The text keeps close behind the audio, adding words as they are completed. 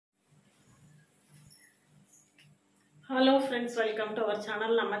Hello friends, welcome to our channel.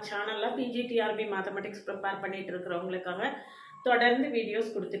 நம்ம சேனல்ல PGTRB mathematics prepare பண்ணிட்டு இருக்கிறவங்களுக்காக தொடர்ந்து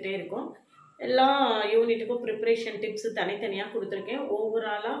வீடியோஸ் கொடுத்துட்டே இருக்கோம். எல்லா யூனிட்டுக்கும் ப்ரிப்பரேஷன் டிப்ஸ் தனித்தனியா கொடுத்திருக்கேன்.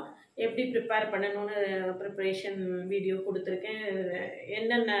 ஓவராலா எப்படி ப்ரிப்பேர் பண்ணனும்னு ப்ரிப்பரேஷன் வீடியோ கொடுத்திருக்கேன்.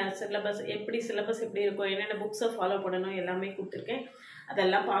 என்னென்ன சிலபஸ் எப்படி இருக்கும், என்னென்ன புக்ஸை ஃபாலோ பண்ணனும் எல்லாமே கொடுத்திருக்கேன்.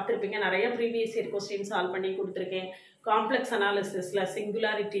 அதெல்லாம் பார்த்திருப்பீங்க. நிறைய ப்ரீவியஸ் இயர் क्वेश्चंस சால்வ் பண்ணி கொடுத்திருக்கேன். காம்ப்ளெக்ஸ் அனாலிசிஸ்ல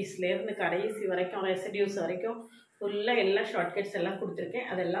சிங்குலாரிட்டிஸ்ல இருந்து கடைசி வரைக்கும் ரெசிடியூஸ் வரைக்கும் ஃபுல்லா எல்லா ஷார்ட்கட்ஸ் எல்லாம் கொடுத்திருக்கேன்.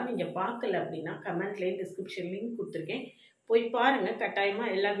 அதெல்லாம் நீங்க பார்க்கல அப்படினா கமெண்ட்லயே டிஸ்கிரிப்ஷன் லிங்க் கொடுத்திருக்கேன். போய் பாருங்க. கட்டாயமா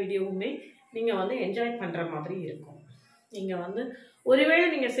எல்லா வீடியோவுமே நீங்க வந்து என்ஜாய் பண்ற மாதிரி இருக்கும். நீங்க வந்து ஒருவேளை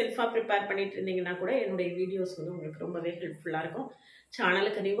நீங்க செல்ஃபா ப்ரிப்பேர் பண்ணிட்டு இருந்தீங்கன்னா கூட என்னோட வீடியோஸ் வந்து உங்களுக்கு ரொம்பவே ஹெல்ப்ஃபுல்லா இருக்கும்.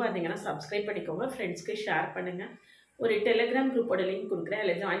 சேனலுக்கு நியூவா இருந்தீங்கன்னா சப்ஸ்கிரைப் பண்ணிக்கோங்க, ஃப்ரெண்ட்ஸ்க்கு ஷேர் பண்ணுங்க. ஒரு டெலிகிராம் குரூப்போட லிங்க் கொடுக்குறேன்,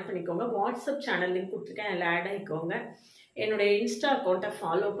 அதில் ஜாயின் பண்ணிக்கோங்க. வாட்ஸ்அப் சேனல் லிங்க் கொடுத்துருக்கேன், அதில் ஆட் ஆகிக்கோங்க. என்னுடைய இன்ஸ்டா அக்கௌண்ட்டை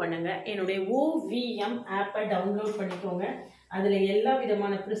ஃபாலோ பண்ணுங்கள். என்னுடைய OVM ஆப்பை டவுன்லோட் பண்ணிக்கோங்க. அதில் எல்லா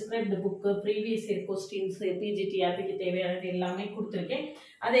விதமான prescribed book, previous year questions, PGTRBக்கு தேவையானது எல்லாமே கொடுத்துருக்கேன்.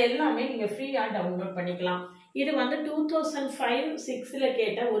 அது எல்லாமே நீங்கள் ஃப்ரீயாக டவுன்லோட் பண்ணிக்கலாம். இது வந்து 2005-06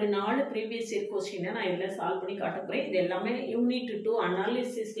 கேட்ட ஒரு 4 ப்ரீவியஸ் இயர் கொஸ்டினை நான் இதில் சால்வ் பண்ணி காட்ட போகிறேன். இது எல்லாமே யூனிட் 2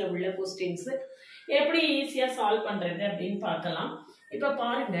 அனாலிசிஸில் உள்ள கொஸ்டின்ஸு. எப்படி ஈஸியாக சால்வ் பண்ணுறது அப்படின்னு பார்க்கலாம். இப்போ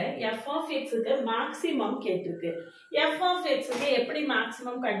பாருங்க, f(x)க்கு மேக்ஸிமம் கேட்டிருக்கு. f(x)க்கு எப்படி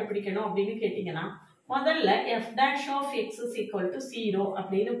மேக்ஸிமம் கண்டுபிடிக்கணும் அப்படின்னு கேட்டிங்கன்னா, முதல்ல f'(x)=0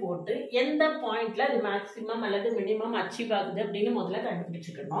 அப்படின்னு போட்டு எந்த பாயிண்ட்ல அது மேக்ஸிமம் அல்லது மினிமம் அச்சீவ் ஆகுது அப்படின்னு முதல்ல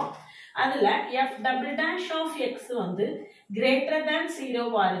கண்டுபிடிச்சுக்கணும். அதுல f'(x) வந்து கிரேட்டர் தேன் 0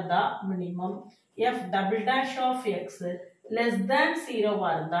 இருந்தா மினிமம், f'(x) less than 0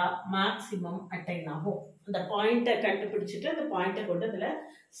 இருந்தா மேக்ஸிமம் அட்டைன் ஆகும். அந்த பாயிண்ட்டை கண்டுபிடிச்சிட்டு அந்த பாயிண்ட்டை கொண்டு அதுல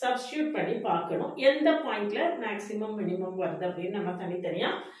சப்ஸ்டியூட் பண்ணி பார்க்கணும். எந்த பாயிண்ட்ல மேக்ஸிமம் மினிமம் வருது அப்படின்னு நம்ம தனித்தனியா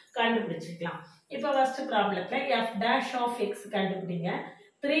கண்டுபிடிச்சிக்கலாம். இப்போ ஃபர்ஸ்ட் ப்ராப்ளத்துல f'(x) கண்டுபிடிங்க.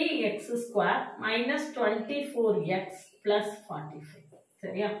 3x² minus 24x plus 45.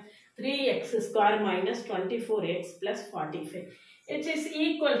 சரியா? 3x² minus 24x plus 45 which is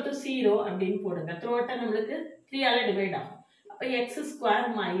equal to 0 அப்படின்னு போடுங்க. த்ரோட்டா நம்மளுக்கு 3 ஆல டிவைட் ஆகும். அப்ப x²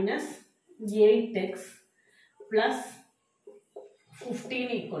 minus 8x plus 15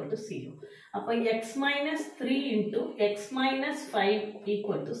 equal to 0. அப்ப x minus 3 into x minus 5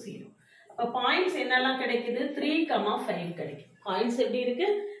 equal to 0. அப்ப பாயிண்ட்ஸ் என்னெல்லாம் கிடைக்குது? 3,5 கிடைக்குது. பாயிண்ட்ஸ் எப்படி இருக்கு?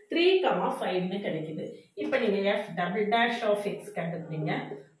 3,5 கிடைக்குது. இப்ப நீங்க f'(x) கண்டுபிடிங்க.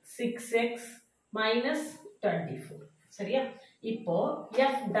 6x minus 24. சரியா? இப்போ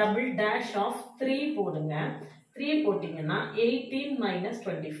f'(3) போடுங்க. 3 போட்டீங்கன்னா 18 minus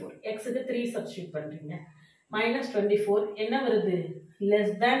 24. xக்கு 3 சப்ஸ்டிட்யூட் பண்றீங்க. minus 24 என்ன வருது? less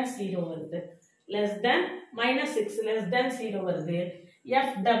than 0 வருது. less than minus 6 less than 0 வருது.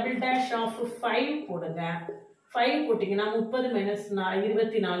 f'(5) போடுங்க. 5 போட்டீங்கன்னா 30 minus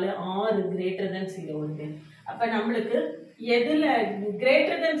 24 6 greater than 0 வருது. அப்ப நம்மளுக்கு எதுல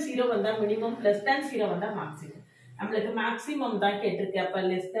greater than 0 வந்தா மினிமம், less than 0 வந்தா மேக்ஸிமம். நம்மளுக்கு மேக்ஸிமம் தான் கேட்டிருக்கு. அப்ப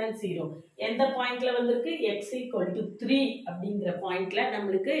less than 0 எந்த பாயிண்ட்ல வந்திருக்கு? x equal to 3 அப்படிங்கிற பாயிண்ட்ல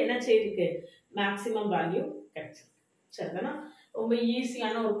நம்மளுக்கு என்ன செய்யிருக்கு? மேக்ஸிமம் வேல்யூ கிடைச்சிருக்கு. சரிதானா? ரொம்ப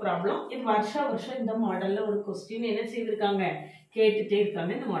ஈஸியான ஒரு ப்ராப்ளம். இது வருஷம் இந்த மாடல்ல ஒரு கொஸ்டின் என்ன செய்திருக்காங்க? கேட்டுட்டே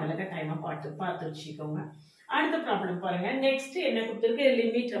இருக்காங்க. இந்த மாடலை கட்டாயமா பார்த்து வச்சுக்கோங்க. அடுத்த ப்ராப்ளம் பாருங்க. நெக்ஸ்ட் என்ன கொடுத்திருக்கு?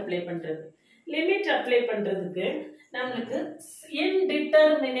 லிமிட் அப்ளை பண்றது. லிமிட் அப்ளை பண்றதுக்கு நம்மளுக்கு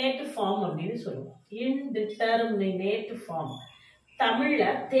இன்டிட்டர்மினேட் ஃபார்ம் அப்படின்னு சொல்லுவோம். இன்டிட்டர்மினேட் ஃபார்ம் தமிழ்ல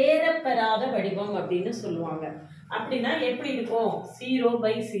தேரப்பெறாத வடிவம் அப்படின்னு சொல்லுவாங்க. அப்படின்னா எப்படி இருக்கும்?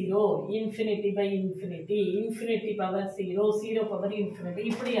 0/0, ∞/∞, ∞/0, 0/∞,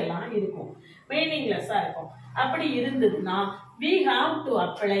 இப்படி எல்லாம் இருக்கும். மீனிங்லெஸ்ஸா இருக்கும். அப்படி இருந்ததுன்னா we have to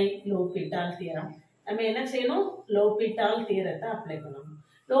apply L'Hopital theorem. நம்ம என்ன செய்யணும்? L'Hopital theorத்தை அப்ளை பண்ணணும்.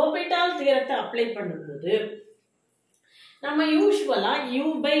 L'Hopital theorத்தை அப்ளை பண்ணும்போது நம்ம யூசுவலா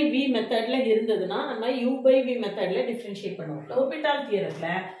u/v மெத்தட்ல இருந்ததுன்னா நம்ம u/v மெத்தட்ல டிஃபரன்ஷியேட் பண்ணுவோம். L'Hopital தியரத்துல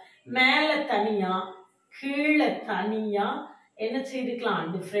மேல தனியா கீழே தனியா என்ன செய்துக்கலாம்?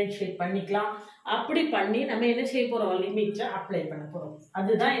 டிஃபரன்ஷியேட் பண்ணிக்கலாம். அப்படி பண்ணி நம்ம என்ன செய்ய போறோம்? லிமிட்டை அப்ளை பண்ண போறோம்.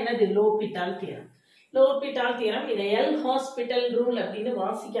 அதுதான் என்னது? L'Hopital theorem. L'Hopital theorem. இதை எல் ஹாஸ்பிட்டல் ரூல் அப்படின்னு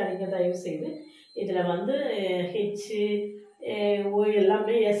வாசிக்காதீங்க தயவு செய்து. இதுல வந்து H O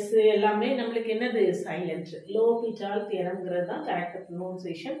எல்லாமே S எல்லாமே நம்மளுக்கு என்னது? சைலண்ட். L'Hopital தியரம்ங்கிறது தான் கரெக்ட்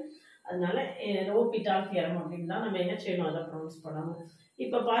ப்ரொனவுன்சியேஷன். அதனால L'Hopital தியரம் அப்படின்னு தான் நம்ம என்ன செய்யணும்? அதை ப்ரொனவுன்ஸ் பண்ணணும்.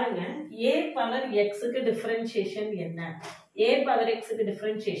 இப்ப பாருங்க, a⁻x டிஃபரன்ஷியேஷன் என்ன? a⁻x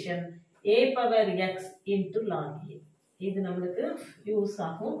differentiation a⁻x into log a. இது நம்மளுக்கு யூஸ்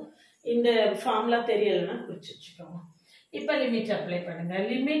ஆகும். இந்த ஃபார்முலா தெரியலன்னா குறிச்சு வச்சுக்கோங்க. இப்போ லிமிட் அப்ளை பண்ணுங்க.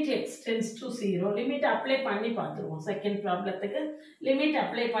 Limit x tends to 0. Limit apply பண்ணி பார்த்துருவோம். செகண்ட் ப்ராப்ளத்துக்கு லிமிட்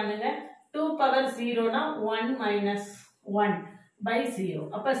அப்ளை பண்ணுங்க. 2 power 0 னா 1 minus 1 by 0.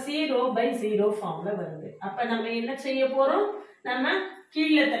 அப்ப 0 by 0 ஃபார்ம்ல வருது. அப்ப நம்ம என்ன செய்ய போறோம்? நம்ம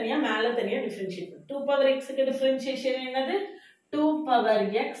கீழ தனியா மேல தனியா டிஃபரன்ஷியேட் பண்ணணும். 2 power x க்கு டிஃபரன்ஷியேஷன் என்னது? 2 power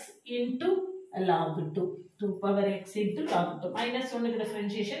x into log 2. 2 power x into log 2. minus 1 க்கு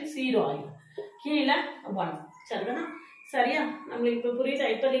டிஃபரன்ஷியேஷன் 0 ஆயிடும். கீழ 1. சரிதானா? சரியா? நம்மளுக்கு இப்ப புரியுதா?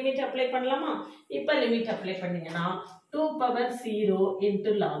 இப்ப லிமிட் அப்ளை பண்ணலாமா? இப்ப லிமிட் அப்ளை பண்ணீங்கன்னா 2 power 0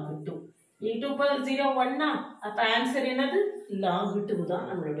 into log 2. 2 power 0 1 னா அப்ப ஆன்சர் என்னது? log 2 தான்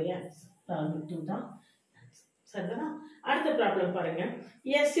நம்மளுடைய ஆன்சர். log 2 தான் ஆன்சர். சரிதானா? அடுத்த ப்ராப்ளம் பாருங்க.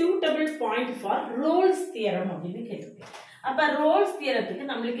 a suitable point for Rolle's theorem அப்படினு கேட்டிருக்கு. அப்ப Rolle's theoremத்துக்கு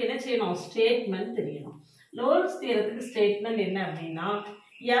நம்மளுக்கு என்ன செய்யணும்? ஸ்டேட்மென்ட் தெரியணும். Rolle's theoremத்துக்கு ஸ்டேட்மென்ட் என்ன அப்படினா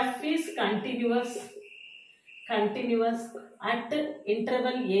f is continuous at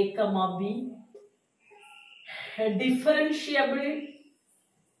interval a comma b, differentiable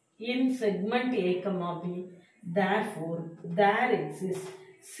in segment a comma b, therefore there exists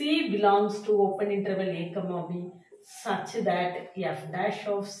c belongs to open interval a comma b such that f dash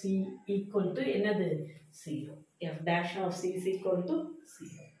of c equal to என்னது? 0. f dash of c is equal to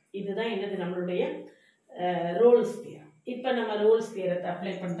 0. இதுதான் என்னது? நம்மளுடைய Rolle's theorem. இப்போ நம்ம Rolle's theorem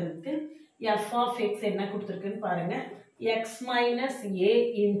apply பண்றதுக்கு f of x என்ன கொடுத்திருக்குன்னு பாருங்க. x minus a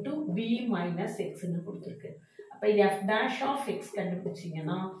into b minus x ன்னு கொடுத்திருக்கு. அப்ப f dash of x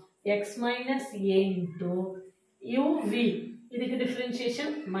கண்டுபிடிச்சீங்கன்னா x minus a into uv இதுக்கு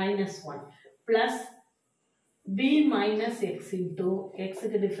differentiation -1 plus b minus x into x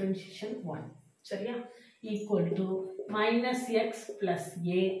க்கு டிஃபரன்ஷியேஷன் 1. சரியா? equal to minus x plus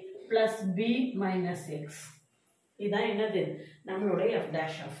a plus b minus x. இதான் என்னது? நம்மளுடைய f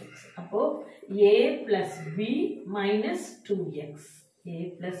dash of x. அப்போ a plus b minus 2x. a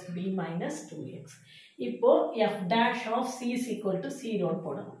plus b minus 2x. இப்போ f dash of c is equal to 0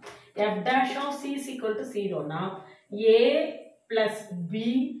 போடணும். f dash of c is equal to 0 னா a plus b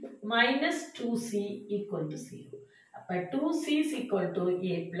minus 2c equal to 0. அப்ப 2c is equal to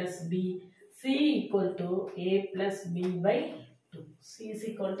a plus b. c equal to a plus b by 2. c is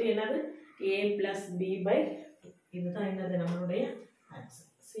equal to என்னது? a plus b by 2. இதுதான் என்னது? நம்மளுடைய answer.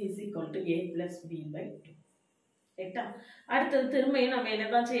 c is equal to a plus b by 2. ரைட்டா? அடுத்தது திரும்பியும் நம்ம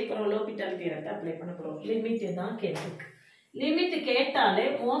என்னதான் செய்ய போறோம்? லோபிட்டால் தியரத்தை அப்ளை பண்ண போறோம். லிமிட் தான் கேட்டிருக்கு. லிமிட் கேட்டாலே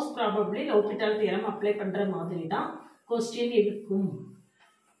மோஸ்ட் ப்ராபபிலி லோபிட்டால் தியரம் அப்ளை பண்ற மாதிரி தான் क्वेश्चन இருக்கும்.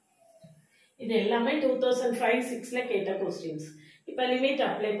 இது எல்லாமே 2005-6ல கேட்ட क्वेश्चंस. இப்போ லிமிட்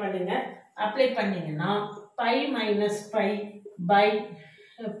அப்ளை பண்ணுங்க. அப்ளை பண்ணீங்கன்னா pi minus pi by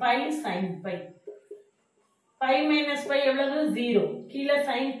pi sin pi. pi minus pi எவ்வளவு? 0. கீழ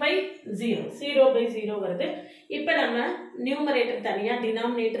sin pi 0. 0 by 0 வருது. இப்போ நம்ம நியூமரேட்டர் தனியா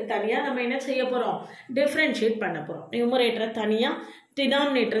டினாமினேட்டர் தனியா நம்ம என்ன செய்ய போறோம்? டிஃபரன்ஷியேட் பண்ண போறோம். நியூமரேட்டர் தனியா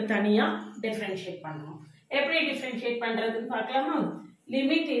டினாமினேட்டர் தனியா டிஃபரன்ஷியேட் பண்ணனும். எப்படி டிஃபரன்ஷியேட் பண்றதுன்னு பார்க்கலாமா?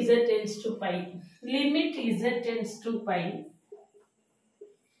 Limit z tends to pi. Limit z tends to pi.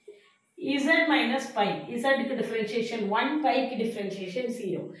 z minus pi. z க்கு டிஃபரன்ஷியேஷன் 1, pi க்கு டிஃபரன்ஷியேஷன்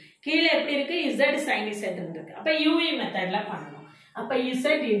 0. கீழ எப்படி இருக்கு? z sin z இருக்கு. அப்ப uv மெத்தட்ல பண்ணனும். அப்ப z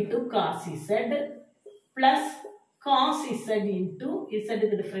into cos z plus cos z into z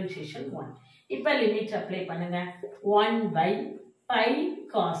க்கு டிஃபரன்ஷியேஷன் 1. இப்ப லிமிட் அப்ளை பண்ணுங்க. 1 by pi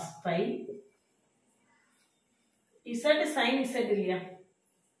cos pi z sin z இல்லையா?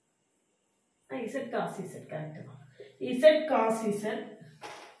 z cos z correct. z cos z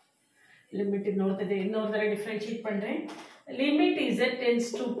limit இன்னொரு தடவை டிஃபரன்ஷியேட் பண்றேன். Limit z tends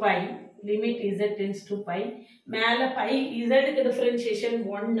to pi. Limit z tends to pi. மேல pi z க்கு differentiation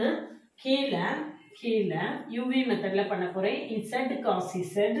 1. கீழ uv மெத்தட்ல பண்ண போறேன். z cos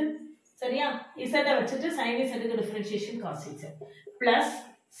z. சரியா? z வச்சிட்டு sin z க்கு differentiation cos z plus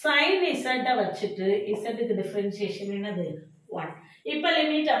sin z வச்சிட்டு z க்கு டிஃபரன்ஷியேஷன் என்னது? 1. இப்போ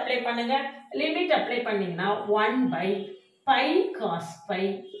லிமிட் அப்ளை பண்ணுங்க. லிமிட் அப்ளை பண்ணீங்கன்னா 1 by pi cos pi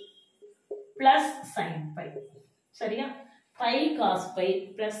plus sin pi. சரியா? pi cos pi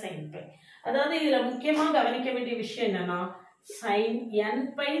plus sin pi. அதாவது இதுல முக்கியமா கவனிக்க வேண்டிய விஷயம் என்னன்னா sin n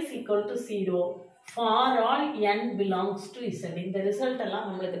pi is equal to 0 for all n belongs to z. இந்த ரிசல்ட் எல்லாம்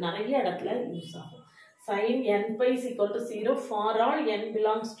நம்மளுக்கு நிறைய இடத்துல யூஸ் ஆகும். sin n pi is equal to 0 for all n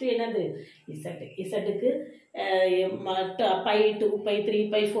belongs to என்னது? z. z க்கு pi 2 pi 3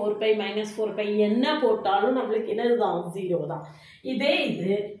 pi 4 pi minus 4 pi என்ன போட்டாலும் நம்மளுக்கு என்னதுதான்? 0 தான். இதே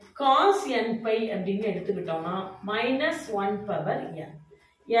இது cos n pi அப்படின்னு எடுத்துக்கிட்டோம்னா -1 power n.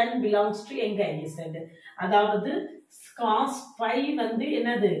 n belongs to எங்க? z. அதாவது cos pi வந்து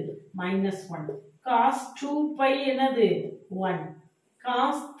என்னது? -1. cos 2 pi என்னது? 1.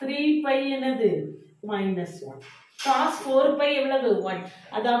 Cos 3 pi என்னது minus 1. Cos 4 pi எவ்வளவு 1.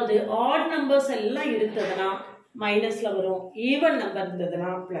 அதாவது odd numbers எல்லாம் இருந்ததுனா மைனஸ்ல வரும், ஈவன் நம்பர் இருந்ததுனா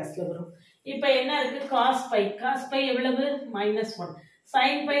பிளஸ்ல வரும். இப்போ என்ன இருக்கு cos pi. Cos pi எவ்வளவு -1.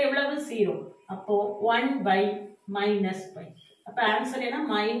 sin pi எவ்வளவு 0. அப்போ 1 by minus pi. அப்ப ஆன்சர் என்ன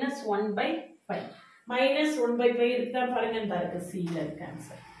 -1 by pi. -1 by pi இருக்கா பாருங்க, இந்த இருக்கு C ல இருக்கு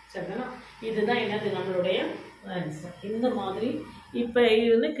ஆன்சர். சரிங்களா? இதுதான் என்னது நம்மளுடைய ஆன்சர். இந்த மாதிரி இப்போ இது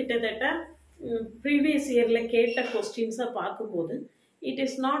வந்து கிட்டத்தட்ட ப்ரீவியஸ் இயரில் கேட்ட கொஸ்டின்ஸை பார்க்கும்போது it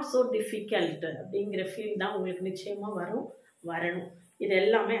is not so difficult அப்படிங்கிற ஃபீல் தான் உங்களுக்கு நிச்சயமாக வரணும். இது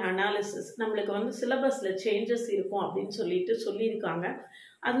எல்லாமே அனாலிசிஸ். நம்மளுக்கு வந்து சிலபஸில் சேஞ்சஸ் இருக்கும் அப்படின்னு சொல்லியிருக்காங்க.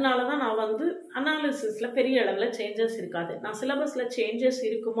 அதனால தான் நான் வந்து அனாலிசிஸில் பெரிய அளவில் சேஞ்சஸ் இருக்காது. நான் சிலபஸில் சேஞ்சஸ்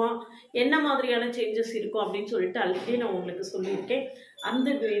இருக்குமா, என்ன மாதிரியான சேஞ்சஸ் இருக்கும் அப்படின்னு சொல்லிட்டு ஆல்ரெடி நான் உங்களுக்கு சொல்லியிருக்கேன். அந்த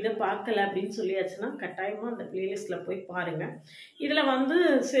இதை பார்க்கல அப்படின்னு சொல்லியாச்சுன்னா கட்டாயமாக அந்த பிளேலிஸ்ட்டில் போய் பாருங்கள். இதில் வந்து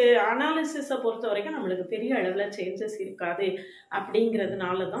அனாலிசிஸை பொறுத்த வரைக்கும் நம்மளுக்கு பெரிய அளவில் சேஞ்சஸ் இருக்காது.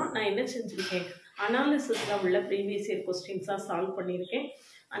 அப்படிங்கிறதுனால தான் நான் என்ன செஞ்சுருக்கேன், அனாலிசிஸில் உள்ள ப்ரீவியஸ் இயர் கொஸ்டின்ஸாக சால்வ் பண்ணியிருக்கேன்.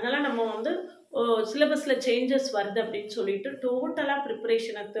 அதனால் நம்ம வந்து சிலபஸில் சேஞ்சஸ் வருது அப்படின்னு சொல்லிட்டு டோட்டலாக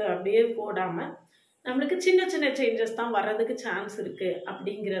ப்ரிப்பரேஷனை அப்படியே போடாமல் நம்மளுக்கு சின்ன சின்ன சேஞ்சஸ் தான் வர்றதுக்கு சான்ஸ் இருக்குது.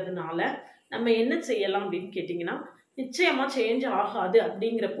 அப்படிங்கிறதுனால நம்ம என்ன செய்யலாம் அப்படின்னு கேட்டிங்கன்னா, நிச்சயமாக சேஞ்ச் ஆகாது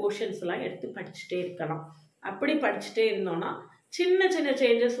அப்படிங்கிற போர்ஷன்ஸ்லாம் எடுத்து படிச்சுட்டே இருக்கலாம். அப்படி படிச்சுட்டே இருந்தோன்னா சின்ன சின்ன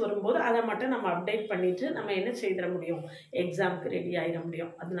சேஞ்சஸ் வரும்போது அதை மட்டும் நம்ம அப்டேட் பண்ணிவிட்டு நம்ம என்ன செய்திட முடியும், எக்ஸாமுக்கு ரெடி ஆகிட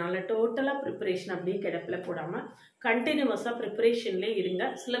முடியும். அதனால டோட்டலாக ப்ரிப்பரேஷன் அப்படியே கிடப்பில் போடாமல் கண்டினியூவஸாக ப்ரிப்பரேஷன்லேயே இருங்க.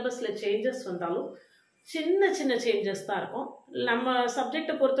 சிலபஸில் சேஞ்சஸ் வந்தாலும் சின்ன சின்ன சேஞ்சஸ் தான் இருக்கும். நம்ம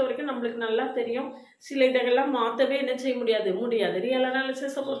சப்ஜெக்டை பொறுத்த வரைக்கும் நம்மளுக்கு நல்லா தெரியும், சில இதெல்லாம் மாற்றவே என்ன செய்ய முடியாது. ரியல்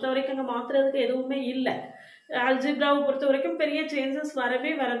அனாலிசிஸை பொறுத்த வரைக்கும் அங்கே மாற்றுறதுக்கு எதுவுமே இல்லை. அல்ஜிப்ராவை பொறுத்த வரைக்கும் பெரிய சேஞ்சஸ் வரவே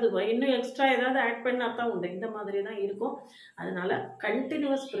வரதுவா, இன்னும் எக்ஸ்ட்ரா ஏதாவது ஆட் பண்ணால் தான் உண்டு. இந்த மாதிரி தான் இருக்கும். அதனால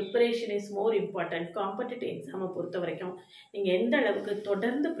continuous preparation is more important. Competitive எக்ஸாமை பொறுத்த வரைக்கும் நீங்கள் எந்த அளவுக்கு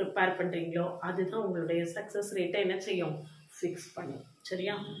தொடர்ந்து ப்ரிப்பேர் பண்ணுறீங்களோ அதுதான் உங்களுடைய சக்ஸஸ் ரேட்டை என்ன செய்யும், ஃபிக்ஸ் பண்ணும்.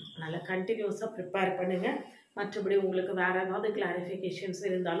 சரியா? அதனால் கண்டினியூஸாக ப்ரிப்பேர் பண்ணுங்கள். மற்றபடி உங்களுக்கு வேறு ஏதாவது கிளாரிஃபிகேஷன்ஸ்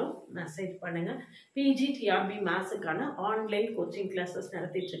இருந்தாலும் மெசேஜ் பண்ணுங்கள். PG TRP மேத்ஸுக்கான online coaching classes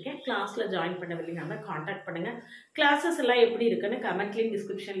நடத்திட்டுருக்கேன். கிளாஸில் ஜாயின் பண்ணவில்லைங்கன்னா காண்டாக்ட் பண்ணுங்கள். கிளாஸஸ் எல்லாம் எப்படி இருக்குன்னு கமெண்ட்லேயும்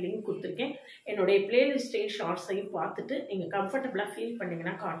டிஸ்கிரிப்ஷன் லிங்க் கொடுத்துருக்கேன். என்னுடைய பிளேலிஸ்ட்டையும் ஷார்ட்ஸையும் பார்த்துட்டு நீங்கள் கம்ஃபர்டபுளாக ஃபீல்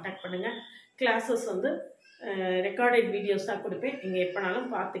பண்ணிங்கன்னா காண்டாக்ட் பண்ணுங்கள். கிளாஸஸ் வந்து ரெக்கார்டட் வீடியோஸாக கொடுப்பேன், நீங்கள்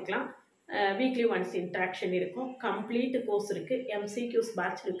எப்போனாலும் பார்த்துக்கலாம். வீக்லி ஒன்ஸ் இன்ட்ராக்ஷன் இருக்கும். கம்ப்ளீட் கோர்ஸ் இருக்குது, எம்சிக்யூஸ்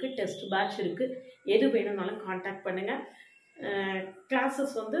பேட்ச் இருக்குது, டெஸ்ட் பேட்ச் இருக்குது. எது வேணும்னாலும் காண்டாக்ட் பண்ணுங்கள்.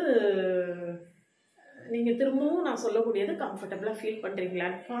 கிளாஸஸ் வந்து நீங்கள் திரும்பவும் நான் சொல்லக்கூடியது கம்ஃபர்டபுளாக ஃபீல்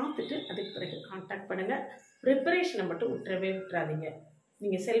பண்ணுறீங்களான்னு பார்த்துட்டு அதுக்கு பிறகு காண்டாக்ட் பண்ணுங்கள். ப்ரிப்பரேஷனை மட்டும் விட்டுறாதீங்க.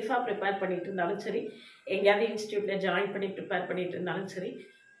 நீங்கள் செல்ஃபாக ப்ரிப்பேர் பண்ணிட்டு இருந்தாலும் சரி, எங்கேயாவது இன்ஸ்டியூட்டில் ஜாயின் பண்ணி ப்ரிப்பேர் பண்ணிட்டு இருந்தாலும் சரி,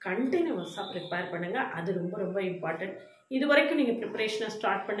 கண்டினியூஸாக ப்ரிப்பேர் பண்ணுங்கள். அது ரொம்ப ரொம்ப இம்பார்ட்டன்ட். இது வரைக்கும் நீங்கள் ப்ரிப்பரேஷனை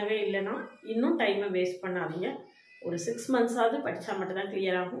ஸ்டார்ட் பண்ணவே இல்லைன்னா இன்னும் டைமை வேஸ்ட் பண்ணாதீங்க. ஒரு 6 மந்த்ஸாவது படித்தா மட்டும் தான்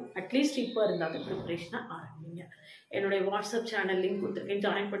கிளியர் ஆகும். அட்லீஸ்ட் இப்போ இருந்தாலும் ப்ரிப்பரேஷனை ஆரம்பிங்க. என்னுடைய வாட்ஸ்அப் சேனல் லிங்க் கொடுத்துருக்கேன்,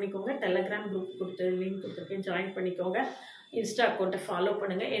 ஜாயின் பண்ணிக்கோங்க. டெலகிராம் குரூப் லிங்க் கொடுத்துருக்கேன், ஜாயின் பண்ணிக்கோங்க. இன்ஸ்டா அக்கௌண்ட்டை ஃபாலோ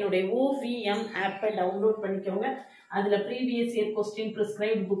பண்ணுங்கள். என்னுடைய OVM ஆப்பை டவுன்லோட் பண்ணிக்கோங்க. அதில் previous year question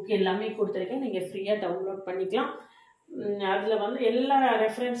prescribed book எல்லாமே கொடுத்துருக்கேன், நீங்கள் ஃப்ரீயாக டவுன்லோட் பண்ணிக்கலாம். அதில் வந்து எல்லா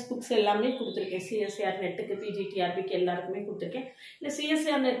ரெஃபரன்ஸ் புக்ஸ் எல்லாமே கொடுத்துருக்கேன். CSIR நெட்டுக்கு, PGTRBக்கு எல்லாருக்குமே கொடுத்துருக்கேன். இல்லை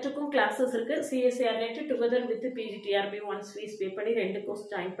CSIR நெட்டுக்கும் கிளாஸஸ் இருக்குது. CSIR net together with PGTRB once fees pay பண்ணி 2 கோர்ஸ்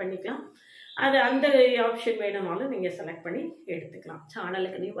ஜாயின் பண்ணிக்கலாம். அது அந்த ஆப்ஷன் வேணும்னாலும் நீங்கள் செலக்ட் பண்ணி எடுத்துக்கலாம்.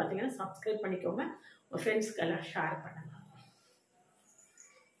 சேனலுக்கு நீங்கள் பார்த்தீங்கன்னா சப்ஸ்கிரைப் பண்ணிக்கோங்க, உங்கள் ஃப்ரெண்ட்ஸ்க்கெல்லாம் ஷேர் பண்ணுங்கள்.